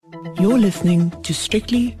You're listening to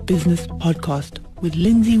Strictly Business Podcast with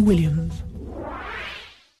Lindsay Williams.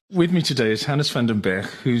 With me today is Hannes van den Berg,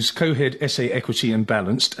 who's co-head SA Equity and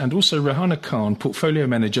Balanced, and also Rahana Khan, portfolio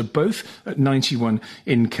manager, both at 91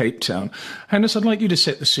 in Cape Town. Hannes, I'd like you to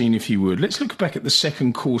set the scene if you would. Let's look back at the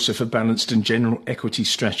second quarter for balanced and general equity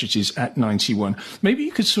strategies at 91. Maybe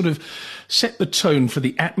you could sort of set the tone for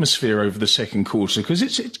the atmosphere over the second quarter, because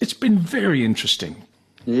it's been very interesting.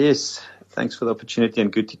 Yes, thanks for the opportunity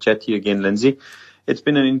and good to chat to you again, Lindsay. It's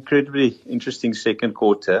been an incredibly interesting second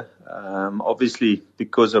quarter. Obviously,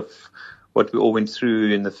 because of what we all went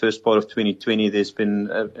through in the first part of 2020, there's been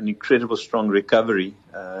an incredible strong recovery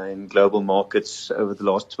in global markets over the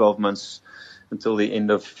last 12 months until the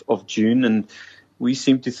end of June. And we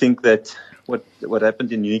seem to think that what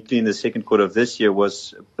happened uniquely in the second quarter of this year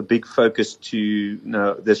was a big focus to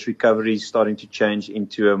this recovery starting to change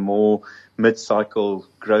into a more mid-cycle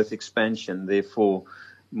growth expansion, therefore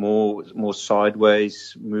more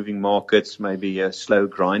sideways moving markets, maybe a slow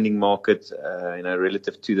grinding market,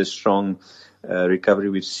 relative to the strong recovery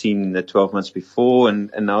we've seen in the 12 months before. And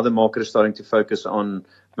now the market is starting to focus on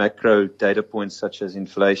macro data points such as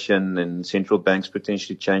inflation and central banks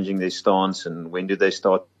potentially changing their stance, and when do they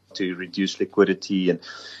start to reduce liquidity, and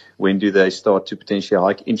when do they start to potentially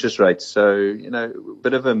hike interest rates. So, a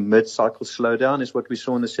bit of a mid-cycle slowdown is what we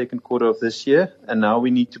saw in the second quarter of this year. And now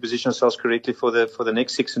we need to position ourselves correctly for the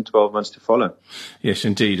next 6 and 12 months to follow. Yes,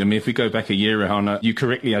 indeed. I mean, if we go back a year, Rahana, you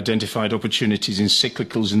correctly identified opportunities in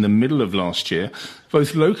cyclicals in the middle of last year,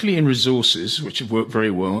 both locally in resources, which have worked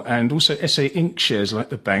very well, and also SA Inc. shares like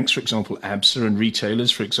the banks, for example, ABSA, and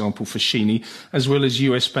retailers, for example, Foschini, as well as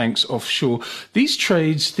US banks offshore. These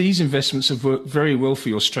trades, these investments have worked very well for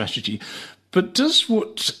your strategy. But does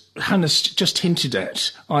what Hannes just hinted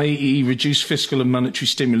at, i.e. reduced fiscal and monetary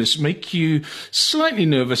stimulus, make you slightly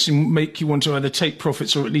nervous and make you want to either take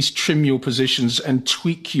profits or at least trim your positions and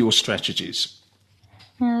tweak your strategies?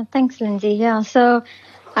 Thanks, Lindsay. Yeah, so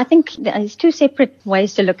I think there's two separate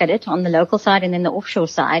ways to look at it, on the local side and then the offshore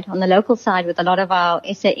side. On the local side, with a lot of our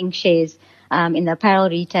SA Inc. shares in the apparel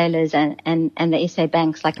retailers and the SA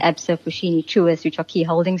banks like ABSA, Foschini, Truworths, which are key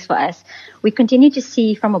holdings for us, we continue to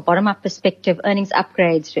see from a bottom-up perspective earnings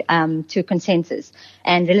upgrades to consensus.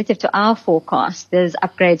 And relative to our forecast, those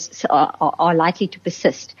upgrades are likely to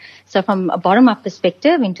persist. So from a bottom-up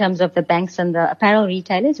perspective, in terms of the banks and the apparel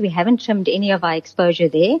retailers, we haven't trimmed any of our exposure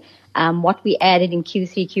there. What we added in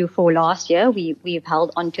Q3, Q4 last year, we've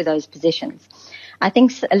held onto those positions. I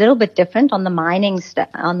think a little bit different on the mining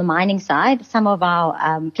side. Some of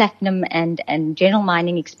our platinum and general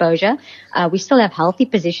mining exposure, we still have healthy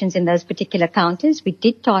positions in those particular counters. We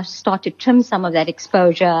did start to trim some of that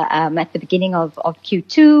exposure at the beginning of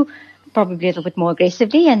Q2, probably a little bit more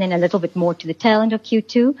aggressively, and then a little bit more to the tail end of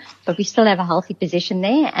Q2. But we still have a healthy position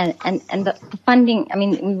there. And the funding, I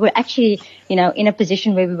mean, we were actually, in a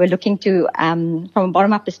position where we were looking to, from a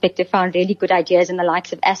bottom-up perspective, found really good ideas in the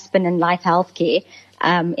likes of Aspen and Life Healthcare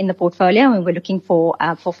in the portfolio, and we were looking for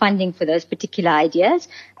funding for those particular ideas.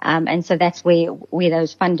 And so that's where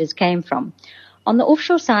those funders came from. On the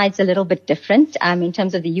offshore side, it's a little bit different in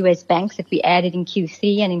terms of the US banks that we added in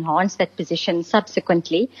Q3 and enhanced that position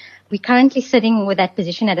subsequently. We're currently sitting with that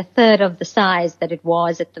position at a third of the size that it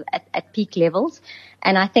was at peak levels.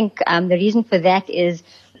 And I think the reason for that is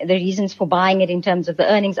the reasons for buying it in terms of the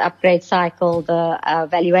earnings upgrade cycle, the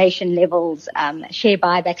valuation levels, share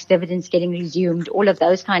buybacks, dividends getting resumed, all of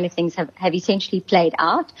those kind of things have essentially played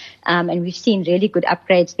out. And we've seen really good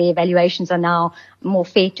upgrades there. Valuations are now more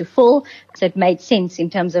fair to full. So it made sense in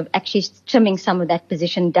terms of actually trimming some of that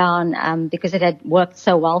position down because it had worked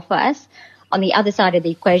so well for us. On the other side of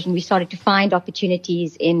the equation, we started to find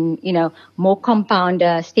opportunities in, more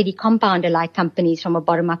steady compounder-like companies from a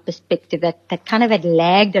bottom-up perspective that kind of had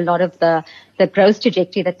lagged a lot of the growth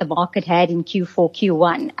trajectory that the market had in Q4,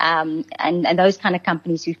 Q1. And those kind of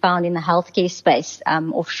companies we found in the healthcare space,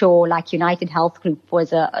 offshore, like United Health Group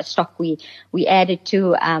was a stock we added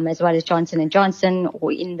to, as well as Johnson & Johnson,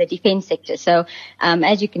 or in the defense sector. So,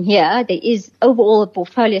 as you can hear, there is overall the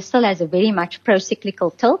portfolio still has a very much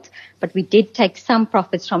pro-cyclical tilt, but we did take some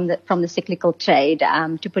profits from the cyclical trade,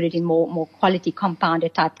 to put it in more quality compounder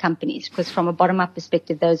type companies, because from a bottom-up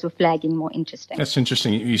perspective, those were flagging more interesting. That's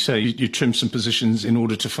interesting. You say you trim some positions in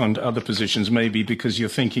order to fund other positions, maybe because you're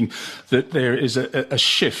thinking that there is a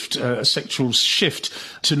shift, a sectoral shift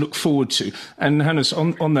to look forward to. And Hannes,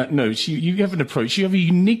 on that note, you have an approach. You have a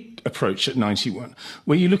unique approach at 91,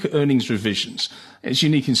 where you look at earnings revisions. It's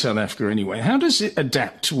unique in South Africa anyway. How does it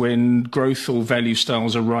adapt when growth or value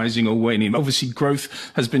styles are rising or waning? Obviously,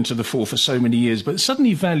 growth has been to the fore for so many years, but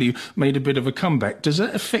suddenly value made a bit of a comeback. Does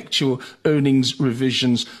that affect your earnings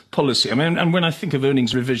revisions policy? I mean, and when I think of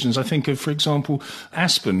earnings revisions, I think of, for example,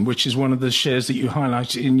 Aspen, which is one of the shares that you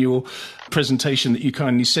highlighted in your presentation that you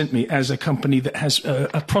kindly sent me as a company that has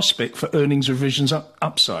a prospect for earnings revisions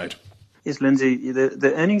upside. Yes, Lindsay,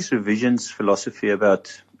 the earnings revisions philosophy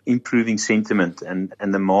about improving sentiment and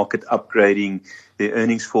the market upgrading their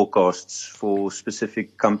earnings forecasts for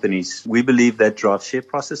specific companies, we believe that drives share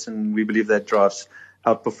prices and we believe that drives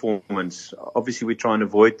outperformance. Obviously, we try and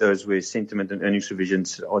avoid those where sentiment and earnings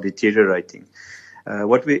revisions are deteriorating.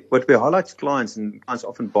 What we highlight to clients, and clients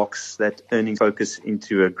often box that earnings focus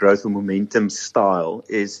into a growth or momentum style,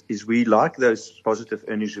 is we like those positive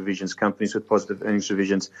earnings revisions, companies with positive earnings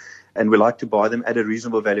revisions, and we like to buy them at a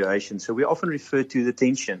reasonable valuation. So we often refer to the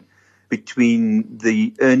tension between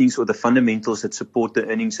the earnings or the fundamentals that support the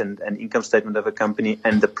earnings and income statement of a company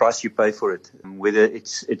and the price you pay for it. Whether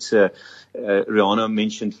it's Rihanna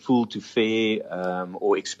mentioned full to fair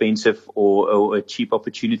or expensive or a cheap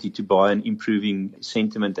opportunity to buy an improving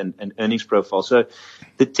sentiment and earnings profile. So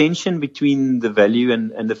the tension between the value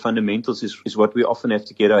and the fundamentals is what we often have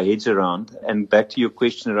to get our heads around. And back to your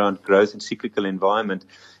question around growth and cyclical environment,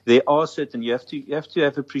 there are certain, you have to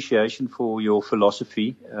have appreciation for your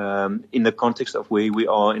philosophy in the context of where we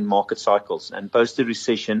are in market cycles. And post a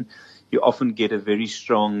recession, you often get a very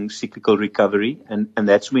strong cyclical recovery, and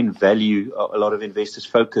that's when value, a lot of investors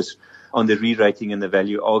focus on the re-rating and the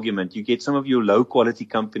value argument. You get some of your low quality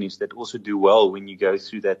companies that also do well when you go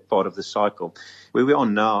through that part of the cycle. Where we are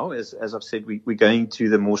now, as I've said, we're going to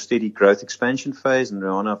the more steady growth expansion phase, and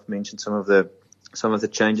Rihanna, I've mentioned some of the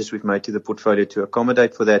changes we've made to the portfolio to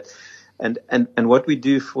accommodate for that. And what we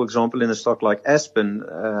do, for example, in a stock like Aspen,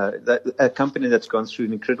 a company that's gone through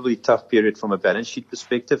an incredibly tough period from a balance sheet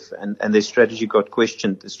perspective, and their strategy got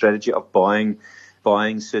questioned, the strategy of buying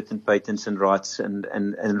certain patents and rights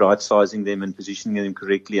and right sizing them and positioning them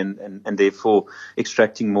correctly and therefore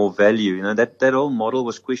extracting more value. You know, that whole model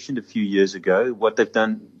was questioned a few years ago. What they've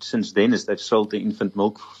done since then is they've sold the infant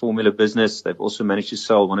milk formula business. They've also managed to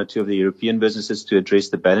sell one or two of the European businesses to address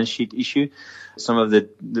the balance sheet issue. Some of the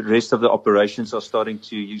rest of the operations are starting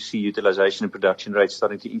to, you see utilization and production rates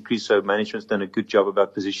starting to increase. So management's done a good job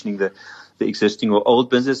about positioning the existing or old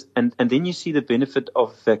business. And then you see the benefit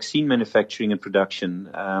of vaccine manufacturing and production.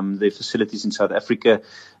 Their facilities in South Africa,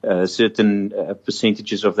 certain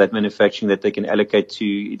percentages of that manufacturing that they can allocate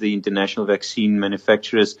to the international vaccine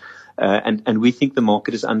manufacturers. And we think the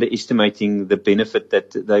market is underestimating the benefit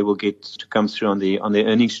that they will get to come through on their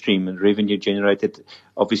earnings stream and revenue generated.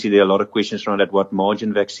 Obviously, there are a lot of questions around at what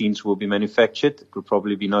margin vaccines will be manufactured. It will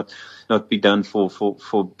probably be not be done for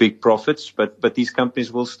big profits, but these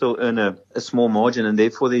companies will still earn a small margin, and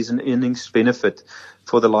therefore there's an earnings benefit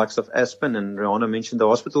for the likes of Aspen. And Rihanna mentioned the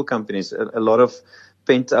hospital companies. A lot of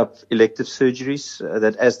pent-up elective surgeries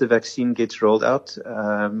that as the vaccine gets rolled out,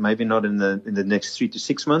 maybe not in the next 3 to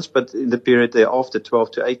 6 months, but in the period thereafter,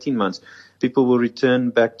 12 to 18 months, people will return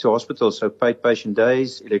back to hospitals. So paid patient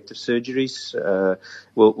days, elective surgeries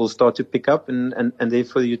will start to pick up, and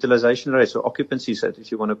therefore the utilization rates or occupancies,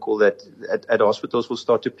 if you want to call that, at hospitals will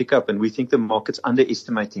start to pick up. And we think the market's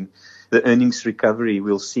underestimating the earnings recovery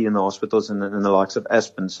we'll see in the hospitals and the likes of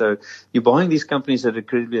Aspen. So you're buying these companies at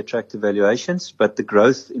incredibly attractive valuations, but the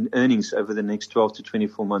growth in earnings over the next 12 to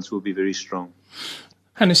 24 months will be very strong.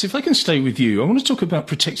 Hannes, if I can stay with you, I want to talk about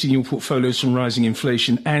protecting your portfolios from rising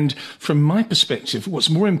inflation. And from my perspective, what's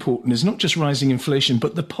more important is not just rising inflation,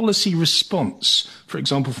 but the policy response, for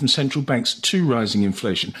example, from central banks to rising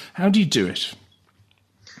inflation. How do you do it?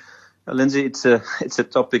 Lindsay, it's a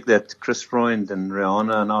topic that Chris Freund and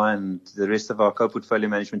Rihanna and I and the rest of our co-portfolio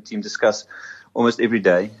management team discuss almost every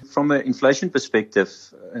day. From an inflation perspective,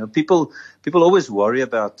 people always worry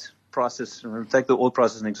about prices. Take the oil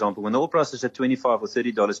price as an example. When the oil price is at $25 or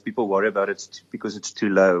 $30, people worry about it because it's too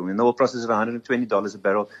low. When the oil price is at $120 a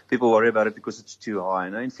barrel, people worry about it because it's too high.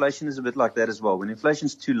 Inflation is a bit like that as well. When inflation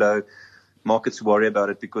is too low, markets worry about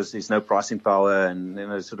it because there's no pricing power, and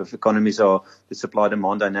sort of the supply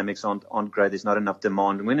demand dynamics aren't great. There's not enough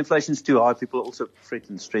demand. And when inflation is too high, people also fret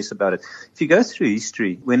and stress about it. If you go through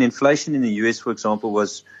history, when inflation in the US, for example,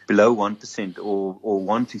 was below 1% or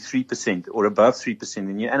 1 to 3% or above 3%,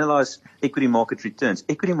 and you analyze equity market returns,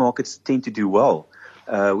 equity markets tend to do well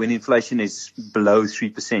when inflation is below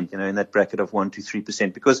 3%, in that bracket of 1 to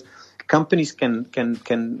 3%, because companies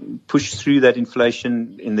can push through that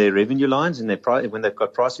inflation in their revenue lines and when they've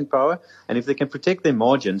got pricing power, and if they can protect their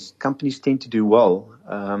margins, companies tend to do well.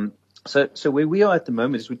 So where we are at the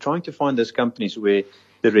moment is we're trying to find those companies where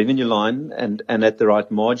the revenue line and at the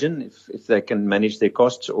right margin, if they can manage their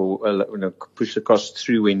costs or push the costs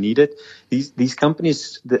through where needed. These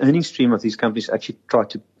companies, the earning stream of these companies actually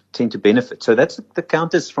tend to benefit. So that's the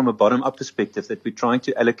counters from a bottom-up perspective that we're trying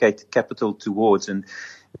to allocate capital towards. And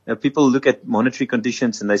people look at monetary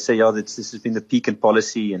conditions and they say, this has been the peak in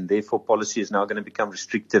policy, and therefore policy is now going to become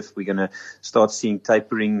restrictive. We're going to start seeing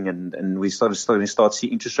tapering, and we start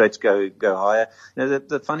seeing interest rates go higher.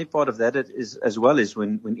 The funny part of that is as well is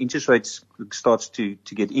when interest rates starts to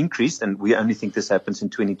get increased, and we only think this happens in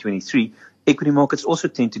 2023. Equity markets also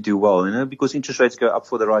tend to do well, because interest rates go up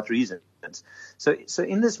for the right reasons. So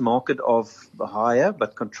in this market of higher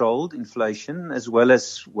but controlled inflation, as well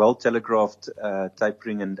as well telegraphed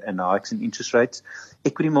tapering and hikes in interest rates,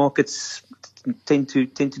 equity markets tend to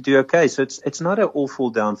do okay. So it's not an all fall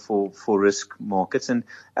down for risk markets. And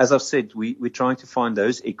as I've said, we're trying to find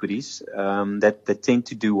those equities that tend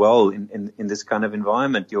to do well in this kind of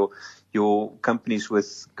environment. Your companies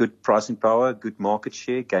with good pricing power, good market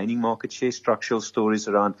share, gaining market share, structural stories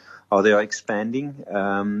around how they are expanding,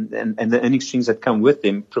 and the earning streams that come with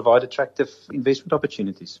them provide attractive investment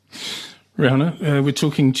opportunities. Rihanna, we're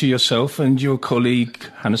talking to yourself and your colleague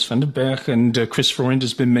Hannes van den Berg, and Chris Freund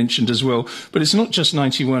has been mentioned as well. But it's not just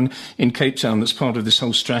 91 in Cape Town that's part of this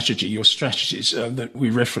whole strategy, your strategies that we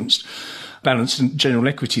referenced. Balanced and general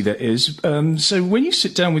equity, that is. So when you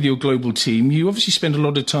sit down with your global team, you obviously spend a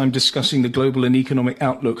lot of time discussing the global and economic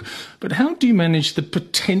outlook. But how do you manage the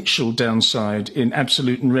potential downside in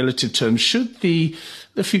absolute and relative terms? Should the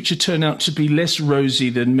future turn out to be less rosy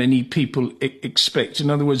than many people expect? In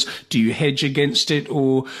other words, do you hedge against it,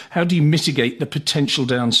 or how do you mitigate the potential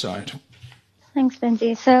downside? Thanks,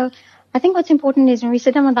 Lindsay. So I think what's important is when we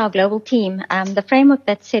sit down with our global team, the framework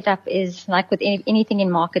that's set up is like with anything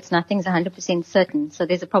in markets, nothing's 100% certain. So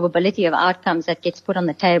there's a probability of outcomes that gets put on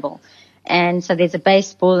the table. And so there's a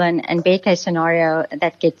base bull and bear case scenario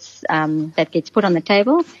that gets put on the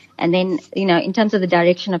table. And then, in terms of the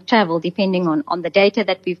direction of travel, depending on the data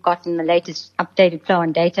that we've gotten, the latest updated flow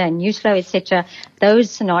on data and news flow, etc.,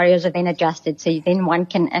 those scenarios are then adjusted. So then one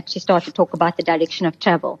can actually start to talk about the direction of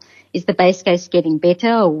travel. Is the base case getting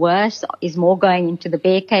better or worse? Is more going into the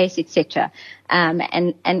bear case, etc.?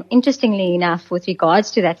 And interestingly enough, with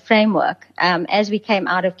regards to that framework, as we came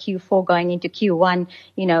out of Q4 going into Q1,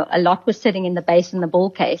 a lot was sitting in the base and the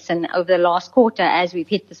bull case. And over the last quarter, as we've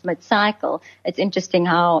hit this mid-cycle, it's interesting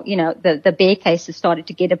how, the bear case has started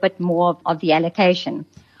to get a bit more of the allocation.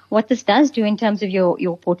 What this does do in terms of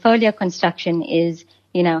your portfolio construction is,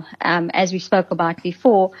 as we spoke about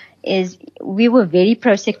before, is we were very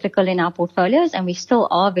pro-cyclical in our portfolios, and we still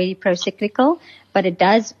are very pro-cyclical, but it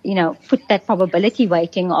does, put that probability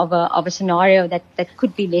weighting of a scenario that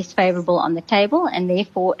could be less favorable on the table, and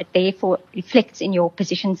therefore reflects in your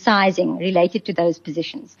position sizing related to those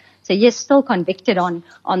positions. So yes, still convicted on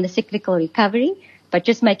the cyclical recovery, but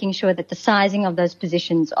just making sure that the sizing of those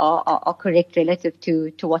positions are correct relative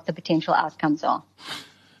to what the potential outcomes are.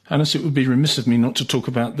 Hannes, it would be remiss of me not to talk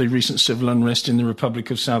about the recent civil unrest in the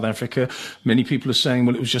Republic of South Africa. Many people are saying,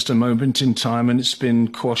 well, it was just a moment in time and it's been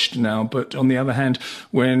quashed now. But on the other hand,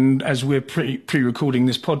 as we're pre-recording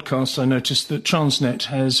this podcast, I noticed that Transnet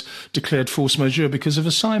has declared force majeure because of a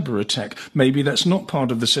cyber attack. Maybe that's not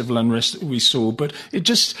part of the civil unrest that we saw, but it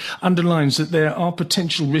just underlines that there are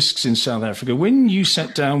potential risks in South Africa. When you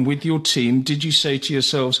sat down with your team, did you say to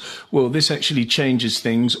yourselves, well, this actually changes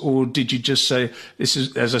things, or did you just say, this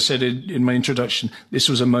is, as I said in my introduction, this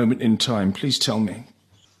was a moment in time? Please tell me.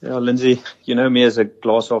 Yeah, Lindsay, you know me as a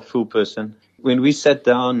glass half full person. When we sat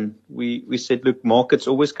down, we said, look, markets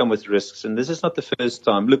always come with risks, and this is not the first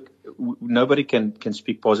time. Look, nobody can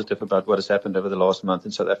speak positive about what has happened over the last month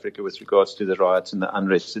in South Africa with regards to the riots and the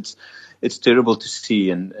unrest. It's terrible to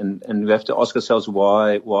see, and we have to ask ourselves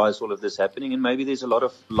why is all of this happening? And maybe there's a lot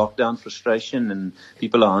of lockdown frustration, and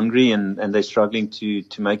people are hungry and they're struggling to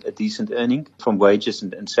make a decent earning from wages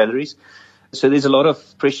and salaries. So there's a lot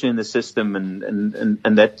of pressure in the system,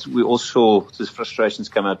 and that we all saw the frustrations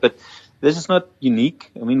come out. But This is not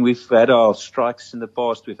unique. I mean, we've had our strikes in the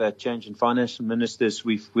past. We've had change in financial ministers.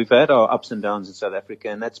 We've had our ups and downs in South Africa,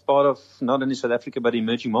 and that's part of not only South Africa but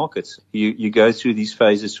emerging markets. You go through these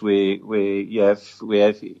phases where we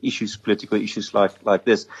have issues, political issues like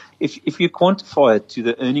this. If you quantify it to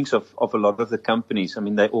the earnings of a lot of the companies, I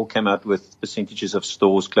mean, they all came out with percentages of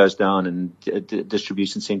stores closed down and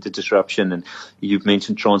distribution center disruption, and you've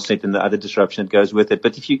mentioned Transnet and the other disruption that goes with it.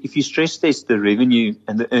 But if you stress test the revenue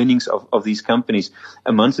and the earnings of these companies,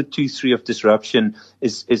 a month or 2-3 of disruption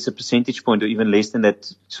is a percentage point or even less than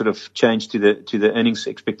that sort of change to the earnings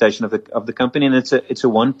expectation of the company. And it's a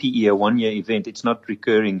 1 PE, a 1 year event. It's not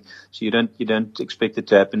recurring. So you don't expect it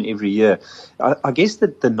to happen every year. I guess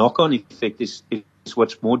that the knock-on effect is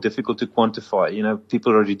what's more difficult to quantify. You know,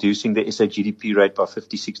 people are reducing the SA GDP rate by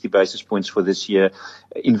 50, 60 basis points for this year.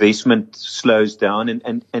 Investment slows down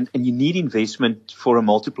and you need investment for a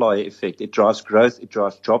multiplier effect. It drives growth, it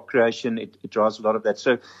drives job creation, it drives a lot of that.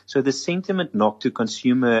 So the sentiment knock to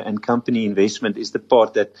consumer and company investment is the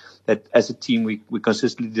part that as a team we're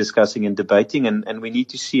consistently discussing and debating, and we need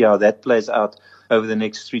to see how that plays out over the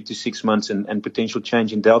next 3 to 6 months and potential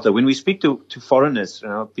change in Delta. When we speak to foreigners,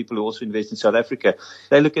 people who also invest in South Africa,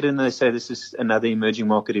 they look at it and they say this is another emerging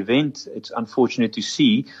market event. It's unfortunate to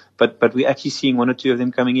see, but we're actually seeing 1 or 2 of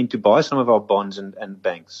them coming in to buy some of our bonds and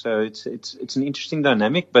banks. So it's an interesting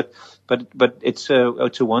dynamic, but it's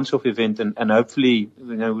a once-off event, and hopefully,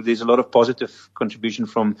 there's a lot of positive contribution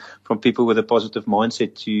from people with a positive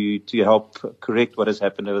mindset to help correct what has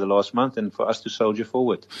happened over the last month and for us to soldier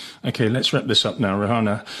forward. Okay, let's wrap this up now,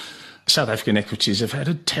 Rihanna. South African equities have had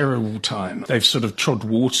a terrible time. They've sort of trod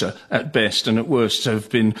water at best, and at worst have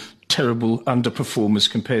been terrible underperformers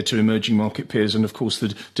compared to emerging market peers and, of course,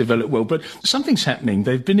 the developed world. But something's happening.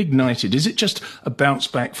 They've been ignited. Is it just a bounce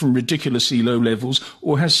back from ridiculously low levels,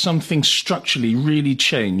 or has something structurally really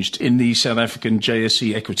changed in the South African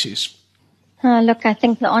JSE equities? Look, I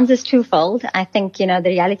think the answer is twofold. I think, the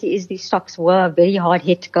reality is these stocks were very hard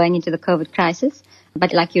hit going into the COVID crisis.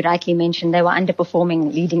 But like you rightly mentioned, they were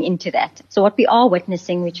underperforming leading into that. So what we are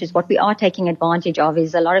witnessing, which is what we are taking advantage of,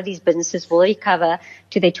 is a lot of these businesses will recover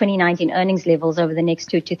to their 2019 earnings levels over the next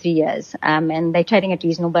 2 to 3 years. And they're trading at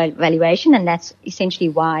reasonable valuation, and that's essentially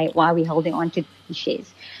why we're holding on to these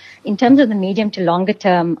shares. In terms of the medium to longer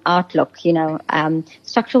term outlook,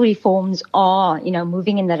 structural reforms are,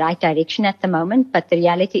 moving in the right direction at the moment, but the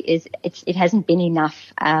reality is it hasn't been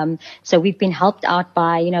enough. So we've been helped out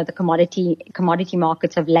by, the commodity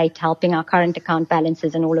markets of late, helping our current account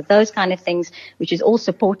balances and all of those kind of things, which is all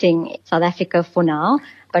supporting South Africa for now.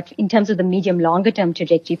 But in terms of the medium longer term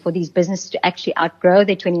trajectory for these businesses to actually outgrow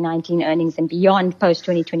their 2019 earnings and beyond post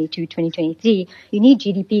 2022, 2023, you need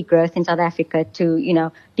GDP growth in South Africa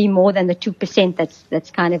to, be more than the 2%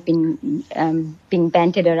 that's kind of being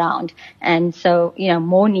banted around. And so,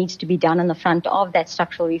 more needs to be done on the front of that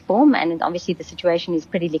structural reform. And obviously the situation is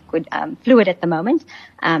pretty fluid at the moment,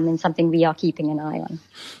 and something we are keeping an eye on.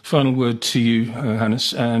 Final word to you,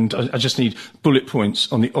 Hannes, and I just need bullet points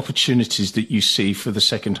on the opportunities that you see for the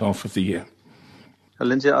second half of the year.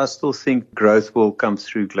 Lindsay, I still think growth will come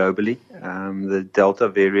through globally. The Delta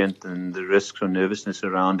variant and the risks or nervousness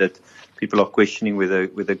around it, people are questioning whether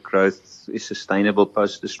growth is sustainable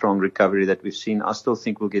post the strong recovery that we've seen. I still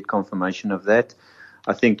think we'll get confirmation of that.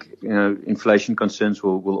 I think, inflation concerns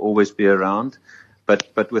will always be around.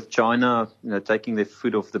 But with China, taking their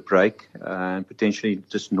foot off the brake and potentially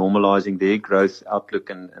just normalizing their growth outlook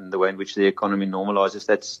and the way in which their economy normalizes,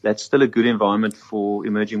 that's still a good environment for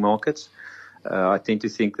emerging markets. I tend to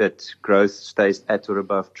think that growth stays at or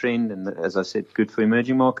above trend, and as I said, good for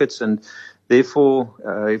emerging markets. And therefore,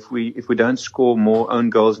 if we don't score more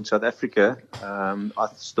own goals in South Africa, I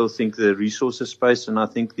still think the resources space and I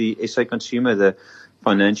think the SA consumer, the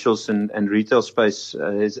financials and retail space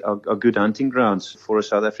are good hunting grounds for a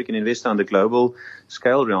South African investor on the global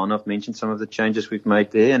scale. Rihanna, I've mentioned some of the changes we've made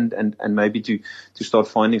there and maybe to start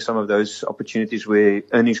finding some of those opportunities where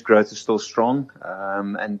earnings growth is still strong,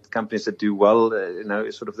 and companies that do well,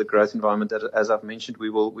 sort of the growth environment as I've mentioned, we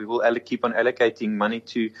will keep on allocating money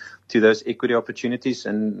to those equity opportunities,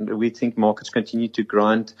 and we think markets continue to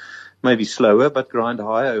grind, maybe slower, but grind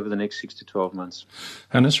higher over the next 6 to 12 months.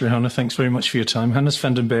 Hannes, Rihanna, thanks very much for your time. Hannes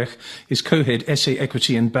van den Berg is co-head SA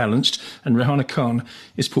Equity and Balanced, and Rihanna Khan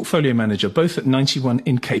is portfolio manager, both at 91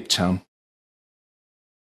 in Cape Town.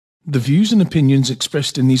 The views and opinions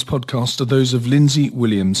expressed in these podcasts are those of Lindsay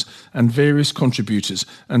Williams and various contributors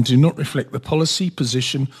and do not reflect the policy,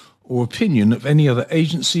 position, or opinion of any other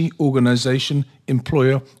agency, organisation,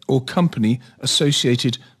 employer or company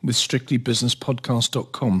associated with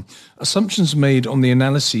strictlybusinesspodcast.com. Assumptions made on the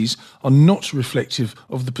analyses are not reflective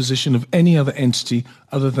of the position of any other entity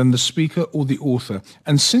other than the speaker or the author.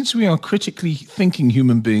 And since we are critically thinking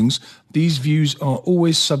human beings, these views are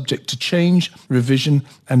always subject to change, revision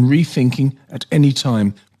and rethinking at any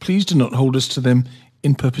time. Please do not hold us to them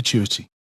in perpetuity.